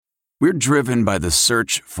We're driven by the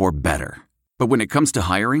search for better. But when it comes to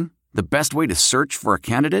hiring, the best way to search for a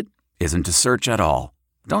candidate isn't to search at all.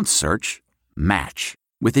 Don't search. Match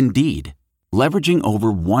with Indeed. Leveraging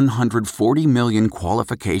over 140 million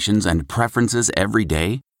qualifications and preferences every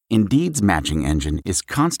day, Indeed's matching engine is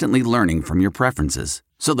constantly learning from your preferences.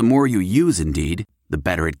 So the more you use Indeed, the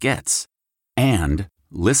better it gets. And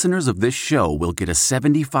listeners of this show will get a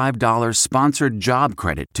 $75 sponsored job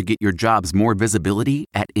credit to get your jobs more visibility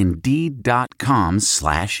at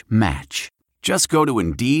Indeed.com/match. Just go to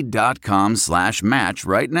Indeed.com/match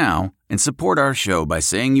right now and support our show by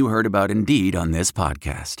saying you heard about Indeed on this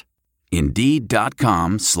podcast.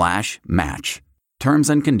 Indeed.com/match. Terms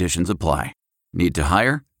and conditions apply. Need to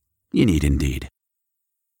hire? You need Indeed.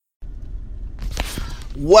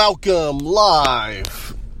 Welcome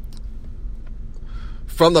live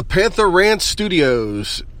from the Panther Ranch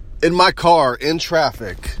Studios in my car in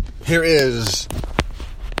traffic. Here is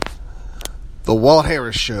the Walt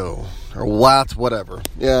Harris Show, or whatever.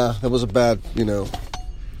 Yeah, that was a bad,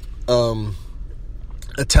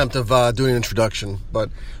 attempt of doing an introduction.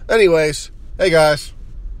 But anyways, hey guys,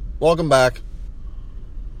 welcome back.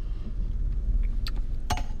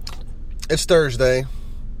 It's Thursday.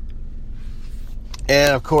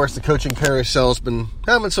 And of course, the coaching carousel's been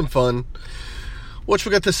having some fun, which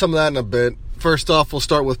we'll get to some of that in a bit. First off, we'll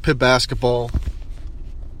start with Pitt basketball.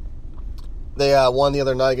 They won the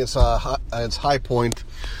other night against High Point,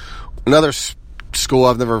 another school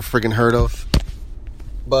I've never freaking heard of.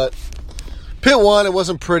 But Pitt won. It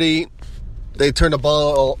wasn't pretty. They turned the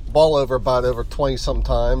ball over about over 20-something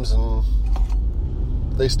times, and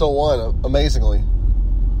they still won amazingly.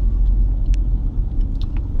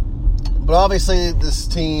 But obviously, this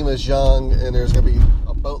team is young, and there's going to be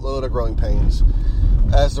a boatload of growing pains,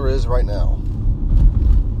 as there is right now.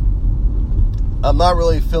 I'm not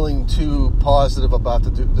really feeling too positive about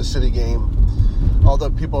the city game,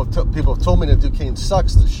 although people have told me that Duquesne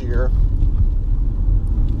sucks this year,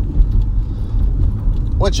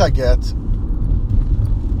 which I get.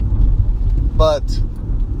 But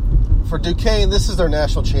for Duquesne, this is their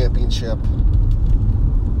national championship.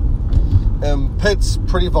 And Pitt's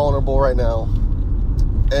pretty vulnerable right now.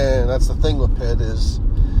 And that's the thing with Pitt is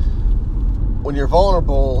when you're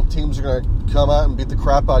vulnerable, teams are going to come out and beat the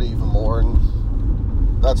crap out of you even more. And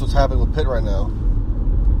that's what's happening with Pitt right now.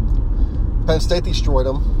 Penn State destroyed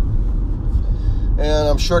them. And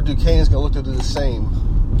I'm sure Duquesne is going to look to do the same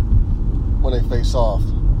when they face off.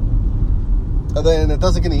 And then it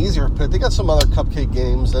doesn't get any easier for Pitt. They got some other cupcake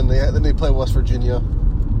games. And then they play West Virginia.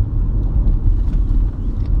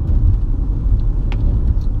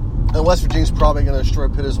 And West Virginia's probably going to destroy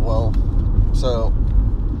Pitt as well. So,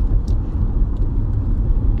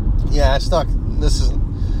 yeah, it's not. This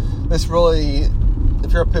really,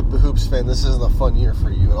 if you're a Pitt Hoops fan, this isn't a fun year for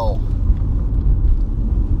you at all.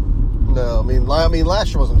 No, I mean,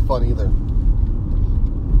 last year wasn't fun either.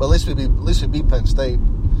 But at least we beat Penn State.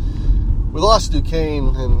 We lost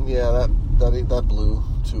Duquesne, and yeah, that blew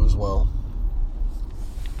too as well.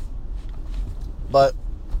 But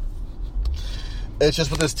it's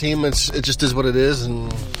just with this team, it just is what it is,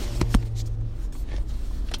 and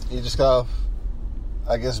you just gotta,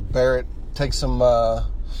 I guess, bear it. Take some,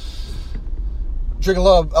 drink a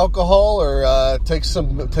lot of alcohol, or take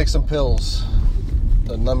some pills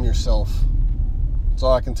to numb yourself. That's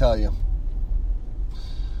all I can tell you.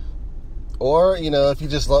 Or if you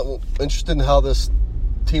just interested in how this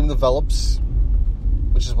team develops,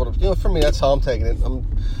 which is what for me, that's how I'm taking it.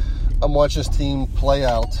 I'm watching this team play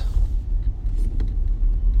out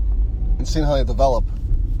and seeing how they develop.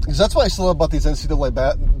 Because that's what I still love about these NCAA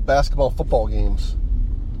basketball football games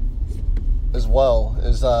as well,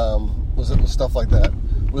 is was stuff like that.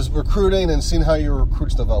 It was recruiting and seeing how your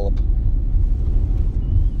recruits develop.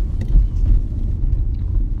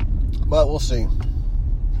 But we'll see.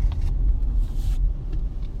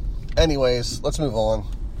 Anyways, let's move on.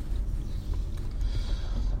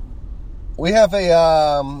 We have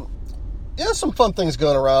some fun things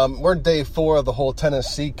going around. We're in day 4 of the whole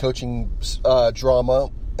Tennessee coaching drama,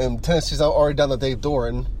 and Tennessee's already done the Dave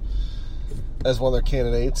Doran as one of their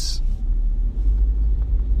candidates.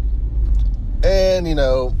 And,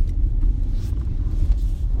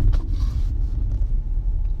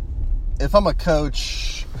 if I'm a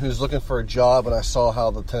coach who's looking for a job and I saw how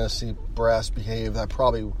the Tennessee brass behaved, I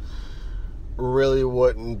probably really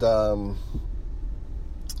wouldn't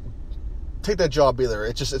take that job either.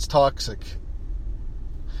 It's toxic.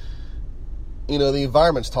 The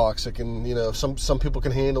environment's toxic, and some people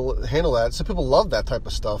can handle that. Some people love that type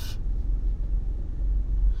of stuff.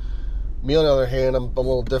 Me, on the other hand, I'm a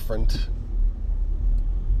little different.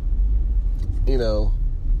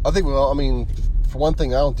 I think, well, I mean, for one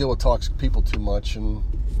thing, I don't deal with toxic people too much, and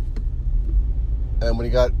when you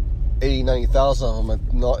got 80, 90,000 of them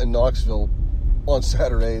in Knoxville on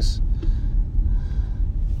Saturdays,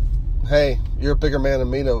 hey, you're a bigger man than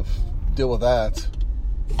me to deal with that.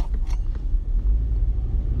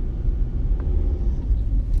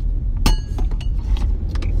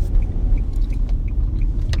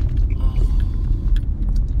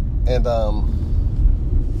 And,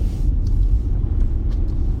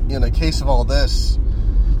 in the case of all this,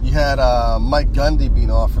 you had Mike Gundy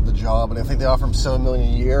being offered the job, and I think they offered him $7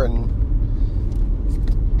 million a year, and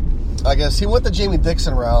I guess he went the Jamie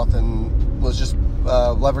Dixon route and was just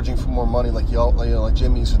leveraging for more money, like like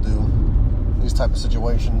Jimmy used to do in these type of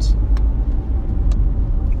situations.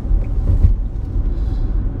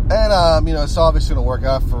 And it's obviously going to work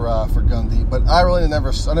out for Gundy, but I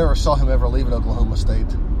never saw him ever leaving Oklahoma State,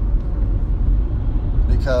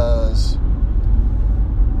 because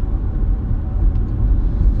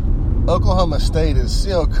Oklahoma State is,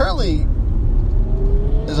 currently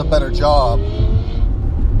is a better job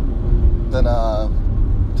than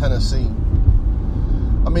Tennessee.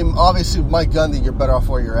 I mean, obviously, Mike Gundy, you're better off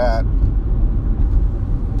where you're at.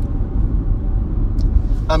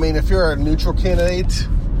 I mean, if you're a neutral candidate,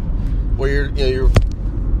 where you're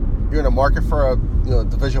in a market for a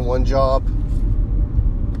Division I job,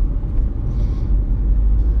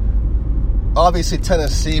 obviously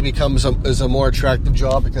Tennessee is a more attractive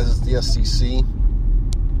job because it's the SEC.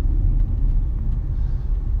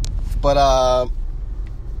 But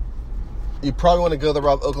you probably want to go the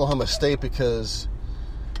route of Oklahoma State, because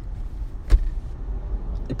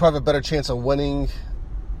you probably have a better chance of winning.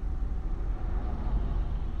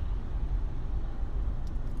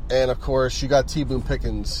 And of course, you got T. Boone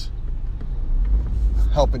Pickens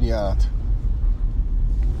helping you out.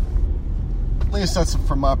 At least that's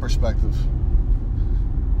from my perspective.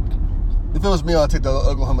 If it was me, I'd take the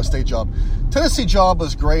Oklahoma State job. Tennessee job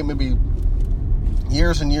was great maybe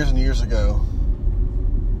years and years and years ago.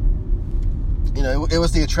 It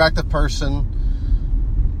was the attractive person,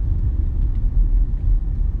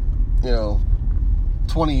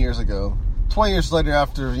 20 years ago. 20 years later,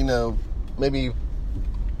 after, maybe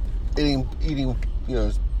eating,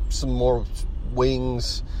 some more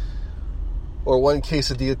wings, or one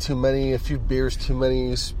quesadilla too many, a few beers too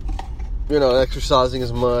many, exercising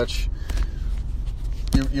as much,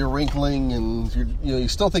 you're wrinkling, and you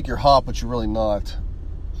still think you're hot, but you're really not.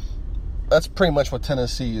 That's pretty much what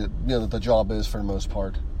Tennessee, the job is for the most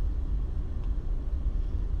part.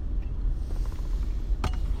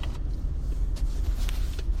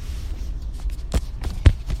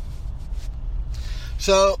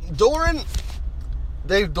 So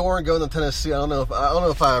Dave Doeren going to Tennessee. I don't know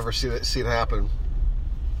if I ever see it happen.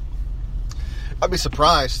 I'd be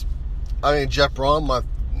surprised. I mean, Jeff Brom.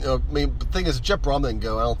 The thing is, if Jeff Brom didn't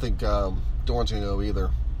go, I don't think Doeren's going to go either.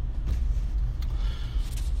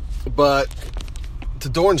 But to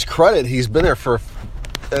Doeren's credit, he's been there for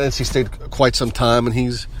NC State quite some time, and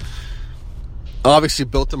he's obviously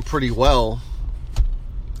built them pretty well.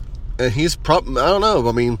 And he's probably, I don't know.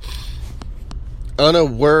 I mean, I don't know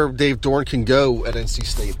where Dave Doeren can go at NC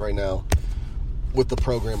State right now with the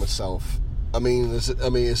program itself. I mean, is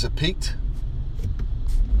it peaked?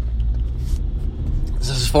 Is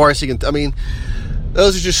this as far as he can? I mean,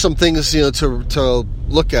 those are just some things to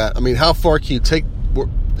look at. I mean, how far can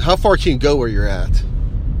you go where you're at?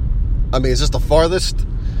 I mean, is this the farthest?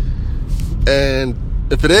 And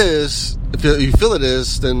if it is, if you feel it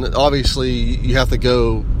is, then obviously you have to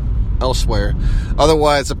go elsewhere.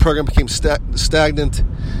 Otherwise, the program became stagnant,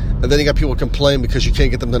 and then you got people complain because you can't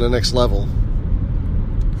get them to the next level,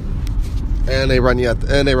 and they run you out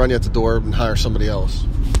the door and hire somebody else.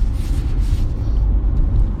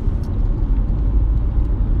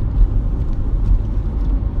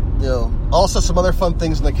 Also some other fun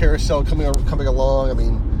things in the carousel coming along. I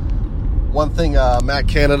mean, one thing, Matt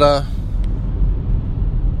Canada,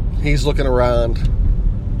 he's looking around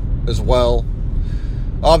as well.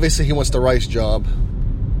 Obviously, he wants the Rice job.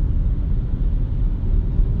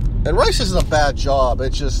 And Rice isn't a bad job.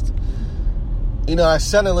 It's just, I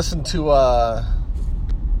sat and listened to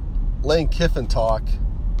Lane Kiffin talk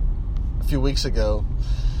a few weeks ago.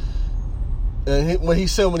 And when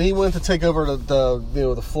he went to take over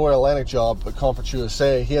the Florida Atlantic job at Conference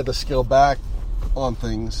USA, he had to scale back on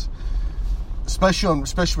things, especially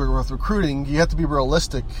with recruiting. You have to be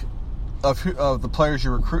realistic of the players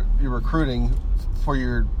you're recruiting for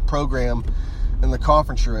your program and the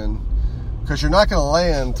conference you're in, because you're not going to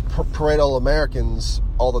land Parade All-Americans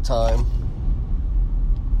all the time.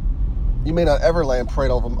 You may not ever land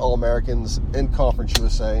Parade All-Americans in Conference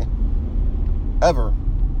USA, ever.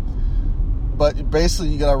 but basically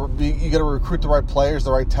you gotta recruit the right players,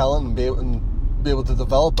 the right talent, and be able to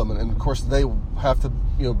develop them, and of course they have to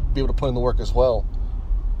be able to put in the work as well.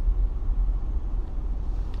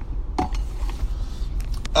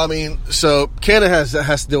 I mean, so Canada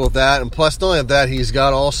has to deal with that, and plus not only that, he's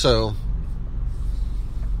got also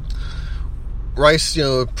Rice.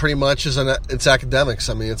 Pretty much it's academics.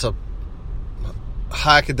 I mean, it's a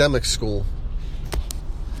high academic school,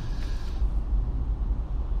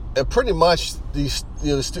 and pretty much these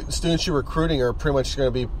the students you're recruiting are pretty much going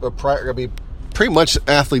to be pretty much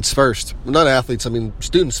athletes first. Not athletes. I mean,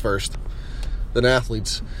 students first, then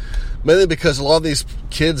athletes. Mainly because a lot of these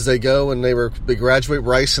kids, they go and they graduate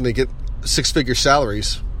Rice and they get 6-figure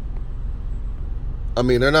salaries. I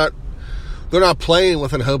mean, they're not playing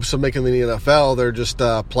with in hopes of making the NFL. They're just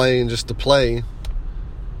playing just to play,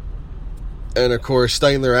 and of course,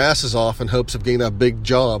 studying their asses off in hopes of getting a big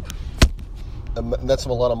job. And that's a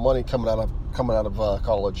lot of money coming out of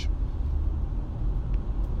college.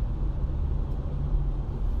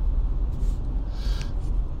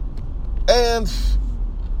 And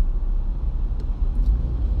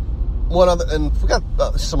we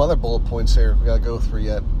got some other bullet points here we got to go through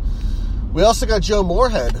yet. We also got Joe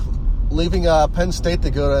Moorhead leaving Penn State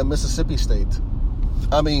to go to Mississippi State.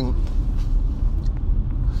 I mean,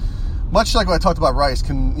 much like what I talked about Rice,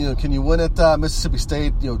 can you win at Mississippi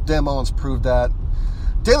State? Dan Mullins proved that.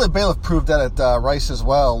 Dalen Bailiff proved that at Rice as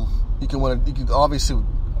well. You can obviously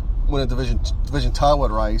win a division title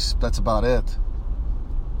at Rice. That's about it.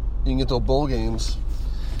 You can get to bowl games.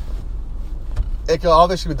 It could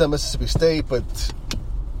obviously be done Mississippi State, but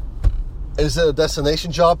is it a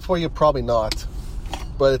destination job for you? Probably not.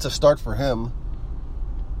 But it's a start for him.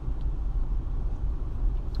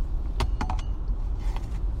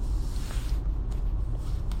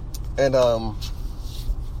 And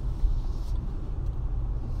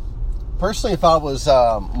personally, if I was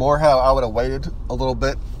Moorhead, I would have waited a little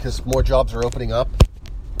bit because more jobs are opening up.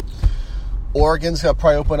 Oregon's going to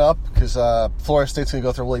probably open up because Florida State's going to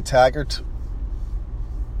go through Willie Taggart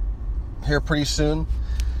here pretty soon.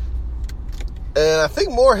 And I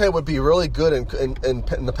think Moorhead would be really good in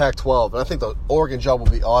the Pac-12. And I think the Oregon job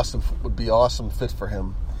would be awesome fit for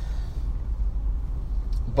him.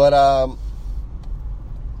 But at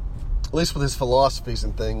least with his philosophies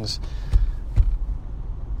and things.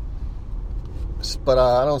 But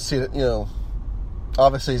I don't see it,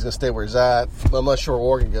 obviously he's going to stay where he's at. But I'm not sure where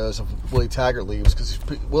Oregon goes if Willie Taggart leaves, because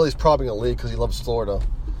Willie's probably going to leave because he loves Florida.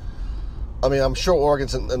 I mean, I'm sure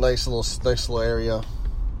Oregon's a nice little area.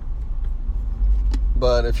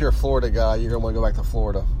 But if you're a Florida guy, you're going to want to go back to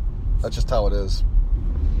Florida. That's just how it is.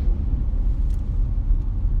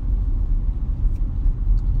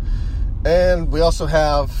 And we also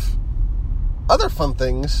have other fun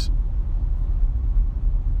things.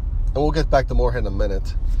 And we'll get back to Moorhead in a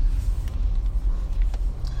minute.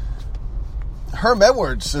 Herm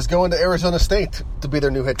Edwards is going to Arizona State to be their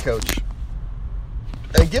new head coach.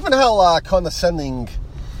 And given how condescending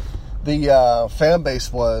the fan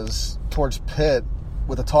base was towards Pitt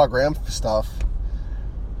with the Todd Graham stuff,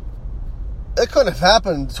 it couldn't have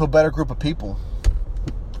happened to a better group of people.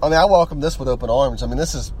 I mean, I welcome this with open arms. I mean,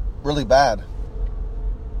 this is really bad.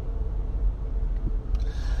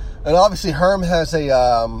 And obviously, Herm has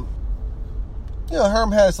a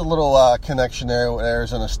little connection there with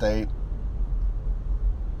Arizona State.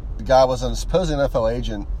 The guy was supposedly an NFL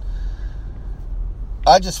agent.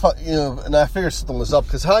 I just, and I figured something was up,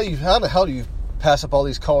 because how the hell do you pass up all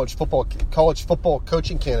these college football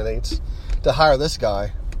coaching candidates to hire this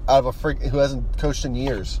guy out of a freak who hasn't coached in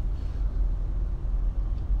years?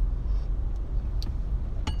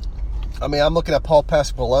 I mean, I'm looking at Paul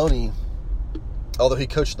Pasqualoni, although he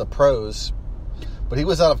coached in the pros, but he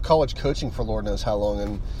was out of college coaching for Lord knows how long.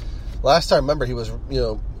 And last time I remember, he was,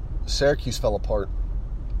 Syracuse fell apart.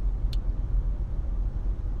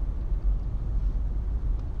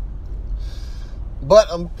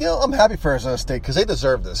 But I'm happy for Arizona State because they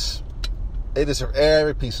deserve this. They deserve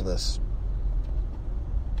every piece of this.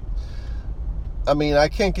 I mean, I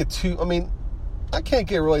can't get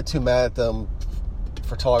really too mad at them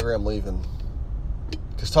for Todd Graham leaving,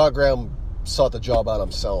 because Todd Graham sought the job out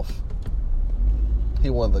himself.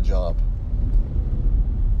 He won the job.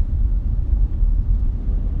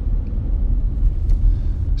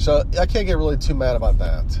 So I can't get really too mad about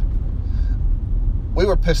that. We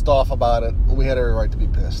were pissed off about it. We had every right to be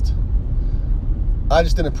pissed. I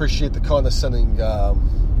just didn't appreciate the condescending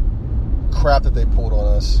crap that they pulled on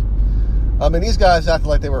us. I mean, these guys acted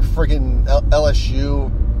like they were friggin' LSU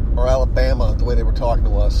or Alabama the way they were talking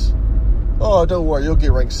to us. Oh, don't worry, you'll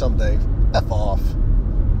get ranked someday. F off.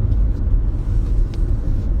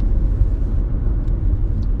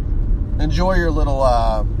 enjoy your little,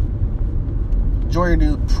 enjoy your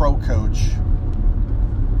new pro coach.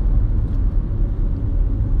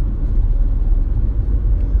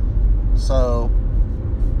 So,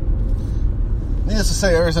 needless to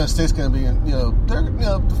say, Arizona State's going to be,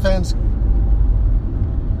 the fans,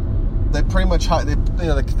 they pretty much,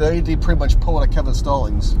 the AD pretty much pulled a Kevin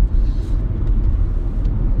Stallings.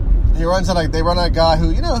 They run out a guy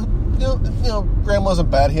who, Graham wasn't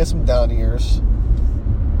bad. He had some down years.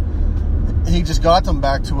 He just got them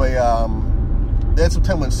back to they had some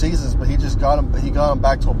 10-win seasons, but he got them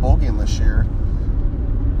back to a bowl game this year.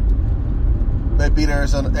 They beat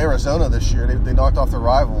Arizona this year. They knocked off their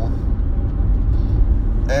rival.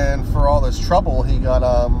 And for all this trouble, he got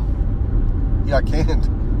canned.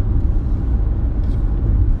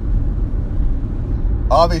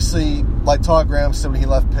 Obviously, like Todd Graham said when he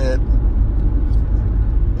left Pitt,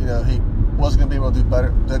 he wasn't going to be able to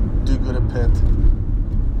do good at Pitt.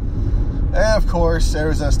 And of course,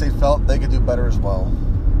 Arizona State felt they could do better as well.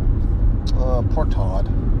 Poor Todd.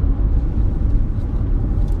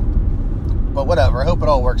 But whatever. I hope it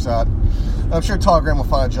all works out. I'm sure Todd Graham will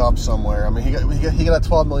find a job somewhere. I mean, he got a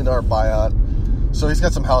 $12 million buyout, so he's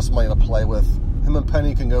got some house money to play with. Him and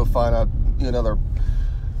Penny can go find out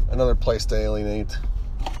another place to alienate.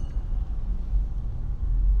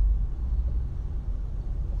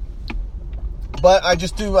 But I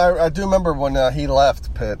do remember when he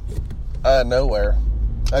left Pitt out of nowhere.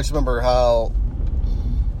 I just remember how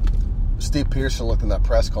Steve Pearson looked in that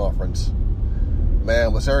press conference.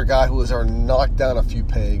 Man, was there a guy who was ever knocked down a few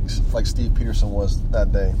pegs like Steve Pearson was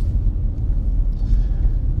that day?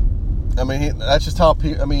 I mean, that's just how.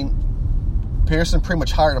 Pearson pretty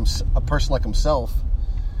much hired a person like himself,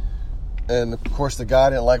 and of course, the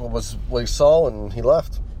guy didn't like what he saw, and he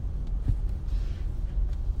left.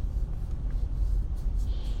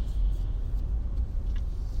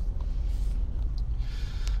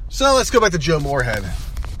 So let's go back to Joe Moorhead.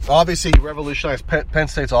 Obviously, he revolutionized Penn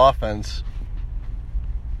State's offense.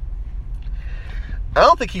 I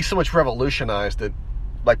don't think he so much revolutionized it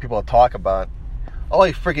like people talk about. All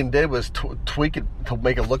he freaking did was tweak it to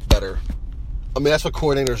make it look better. I mean, that's what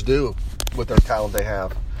coordinators do with their talent they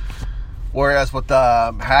have. Whereas with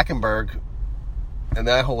Hackenberg and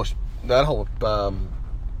that whole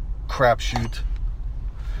crapshoot,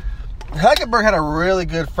 Hackenberg had a really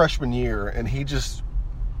good freshman year, and he just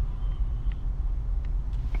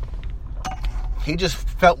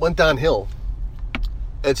went downhill.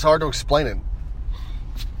 It's hard to explain it.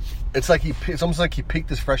 It's almost like he peaked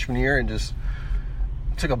his freshman year and just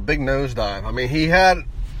took a big nosedive. I mean, he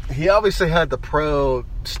obviously had the pro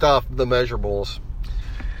stuff, the measurables.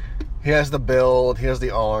 He has the build, he has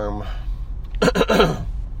the arm.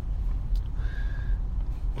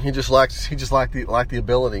 he just lacked the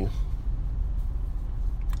ability. And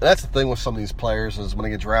that's the thing with some of these players is when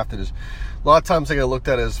they get drafted is a lot of times they get looked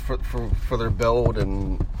at as for their build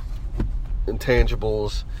and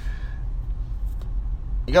intangibles.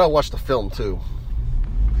 You gotta watch the film too.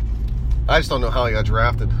 I just don't know how he got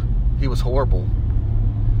drafted. He was horrible,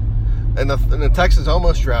 and the Texans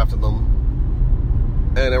almost drafted them.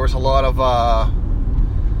 And there was a lot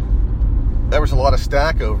of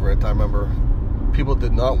stack over it. I remember people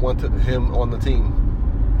did not want him on the team,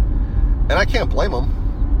 and I can't blame them.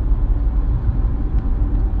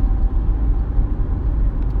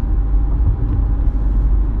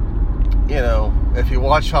 If you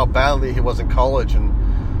watch how badly he was in college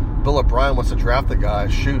and Bill O'Brien wants to draft the guy,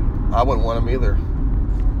 shoot, I wouldn't want him either.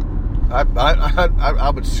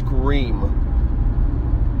 I would scream.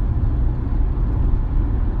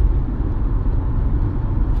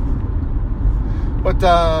 But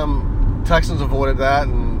Texans avoided that,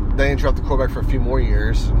 and they didn't draft the quarterback for a few more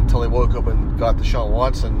years until they woke up and got Deshaun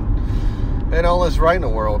Watson. And all is right in the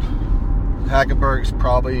world. Hackenberg's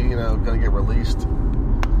probably, going to get released.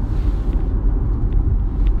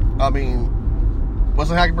 I mean,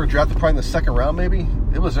 wasn't Hackenberg drafted probably in the second round, maybe?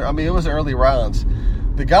 It was early rounds.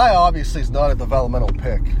 The guy obviously is not a developmental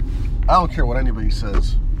pick. I don't care what anybody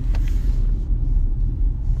says.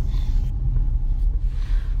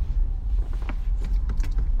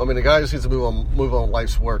 I mean, the guy just needs to move on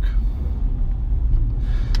life's work.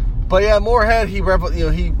 But yeah, Moorhead, he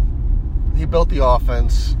built the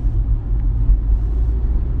offense,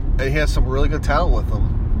 and he has some really good talent with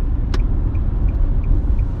him.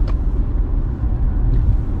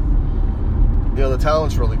 The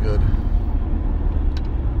talent's really good.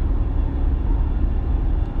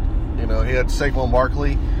 He had Saquon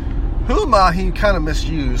Barkley, whom he kind of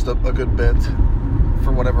misused a good bit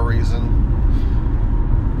for whatever reason.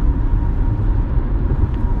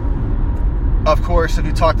 Of course, if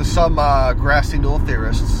you talk to some grassy knoll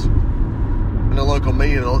theorists, in the local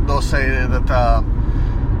media, they'll say that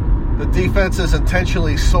the defense is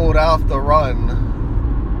intentionally sold out the run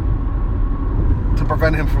to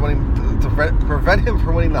prevent him from winning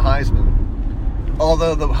the Heisman.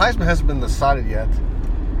 Although the Heisman hasn't been decided yet,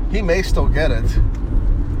 he may still get it,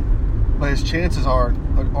 but his chances aren't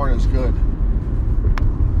as good.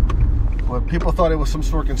 But people thought it was some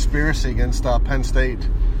sort of conspiracy against Penn State.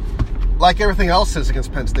 Like everything else is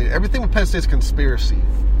against Penn State. Everything with Penn State is conspiracy.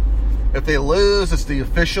 If they lose, it's the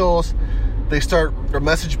officials. They start their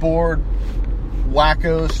message board,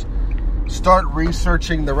 wackos, start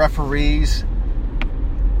researching the referees.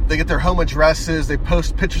 They get their home addresses. They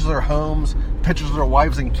post pictures of their homes, pictures of their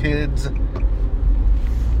wives and kids,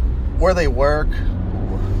 where they work.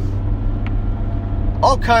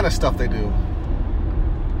 All kind of stuff they do.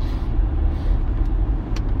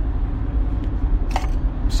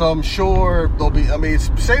 So I'm sure there'll be. I mean, it's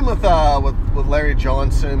same with Larry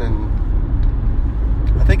Johnson and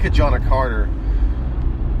I think John Carter,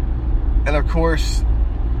 and of course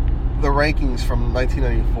the rankings from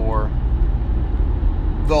 1994.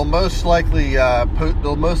 They'll most likely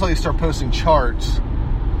start posting charts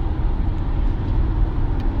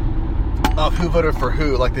of who voted for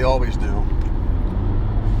who, like they always do.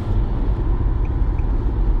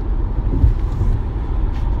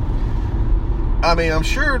 I mean, I'm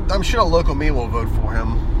sure a local media will vote for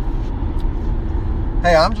him.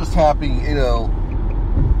 Hey, I'm just happy,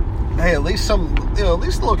 Hey, at least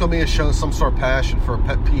the local media shows some sort of passion for a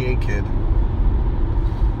pet PA kid.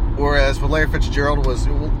 Whereas when Larry Fitzgerald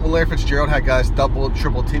had guys double,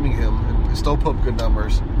 triple teaming him and still put up good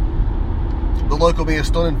numbers, the local media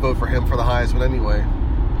still didn't vote for him for the Heisman anyway.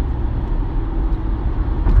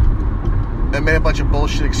 And made a bunch of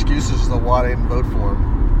bullshit excuses as to why they didn't vote for him.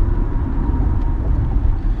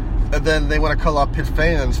 And then they want to call out Pitt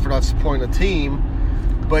fans for not supporting the team,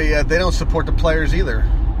 but yet they don't support the players either.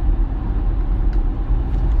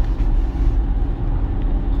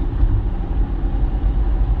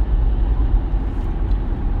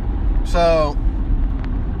 So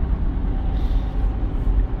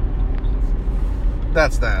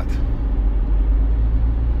that's that.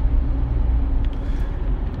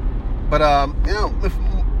 But if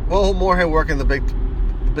Will Moorhead work in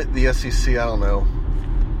the SEC, I don't know.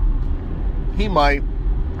 He might.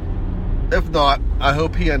 If not, I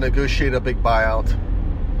hope he negotiated a big buyout,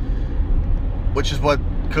 which is what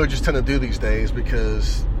coaches tend to do these days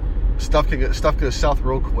because stuff goes south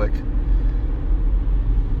real quick,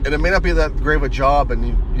 and it may not be that great of a job,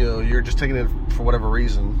 and you're just taking it for whatever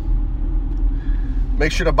reason.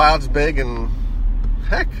 Make sure the buyout's big, and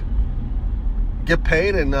heck, get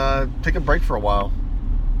paid and take a break for a while,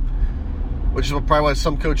 which is probably what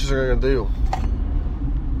some coaches are going to do.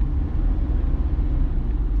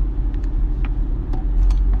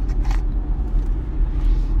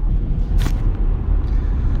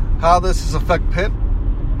 How this does affect Pitt?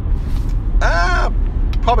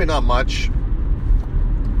 Probably not much.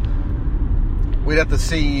 We'd have to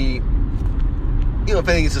see, if any of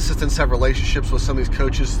these assistants have relationships with some of these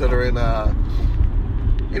coaches that are in,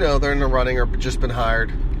 they're in the running or just been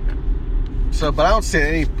hired. So, but I don't see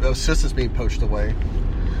any assistants being poached away.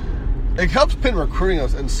 It helps Pitt recruiting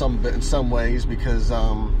in some ways because you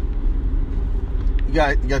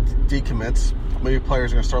got decommits. Maybe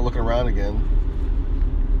players are going to start looking around again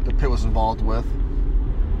that Pitt was involved with.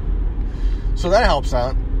 So that helps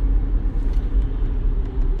out.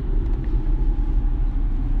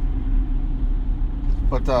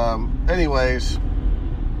 But anyways,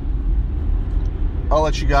 I'll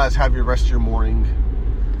let you guys have your rest of your morning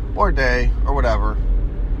or day or whatever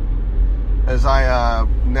as I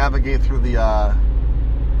navigate through the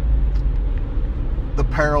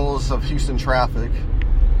perils of Houston traffic.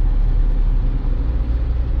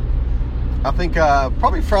 I think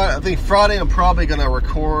probably Friday. I think Friday I'm probably going to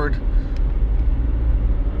record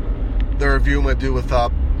the review I'm going to do with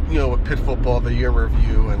with Pitt football, the year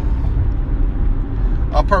review, and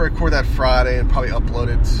I'll probably record that Friday and probably upload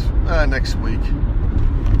it next week.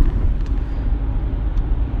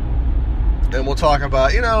 And we'll talk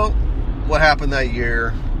about what happened that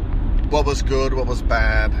year, what was good, what was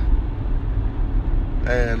bad,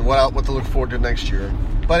 and what to look forward to next year.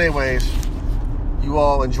 But anyways, you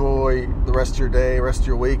all enjoy the rest of your day, rest of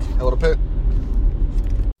your week. Hello to Pitt.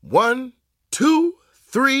 1, 2,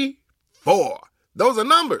 3, 4. Those are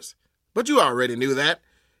numbers, but you already knew that.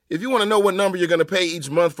 If you want to know what number you're going to pay each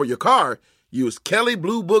month for your car, use Kelley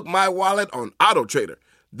Blue Book My Wallet on AutoTrader.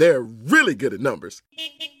 They're really good at numbers.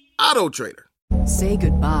 AutoTrader. Say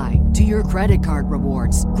goodbye to your credit card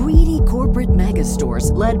rewards. Greedy corporate mega stores,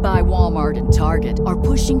 led by Walmart and Target, are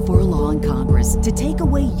pushing for a law in Congress to take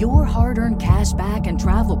away your hard-earned cash back and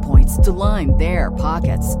travel points to line their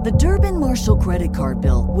pockets. The Durbin-Marshall credit card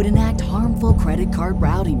bill would enact harmful credit card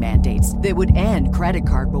routing mandates that would end credit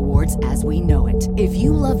card rewards as we know it. If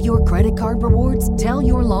you love your credit card rewards, tell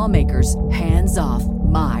your lawmakers, hands off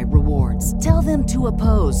my rewards. Tell them to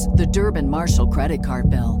oppose the Durbin-Marshall credit card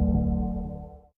bill.